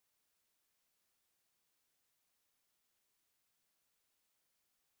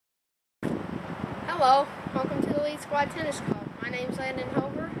Hello, welcome to the Lead Squad Tennis Club. My name's Landon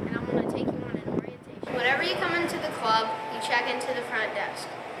Hover, and I'm going to take you on an orientation. Whenever you come into the club, you check into the front desk.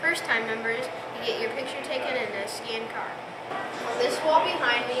 First-time members, you get your picture taken in a scanned card. On this wall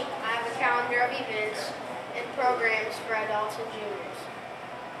behind me, I have a calendar of events and programs for adults and juniors.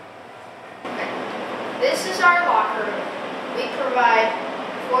 This is our locker room. We provide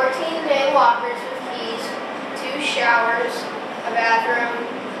 14-day lockers with keys, 2 showers, a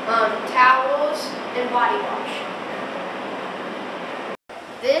bathroom, towels, and body wash.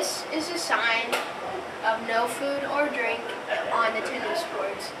 This is a sign of no food or drink on the tennis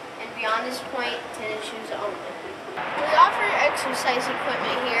courts, and beyond this point, tennis shoes only. We offer exercise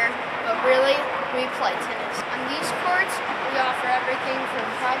equipment here, but really, we play tennis. On these courts, we offer everything from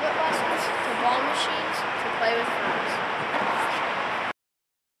private lessons to ball machines to play with friends.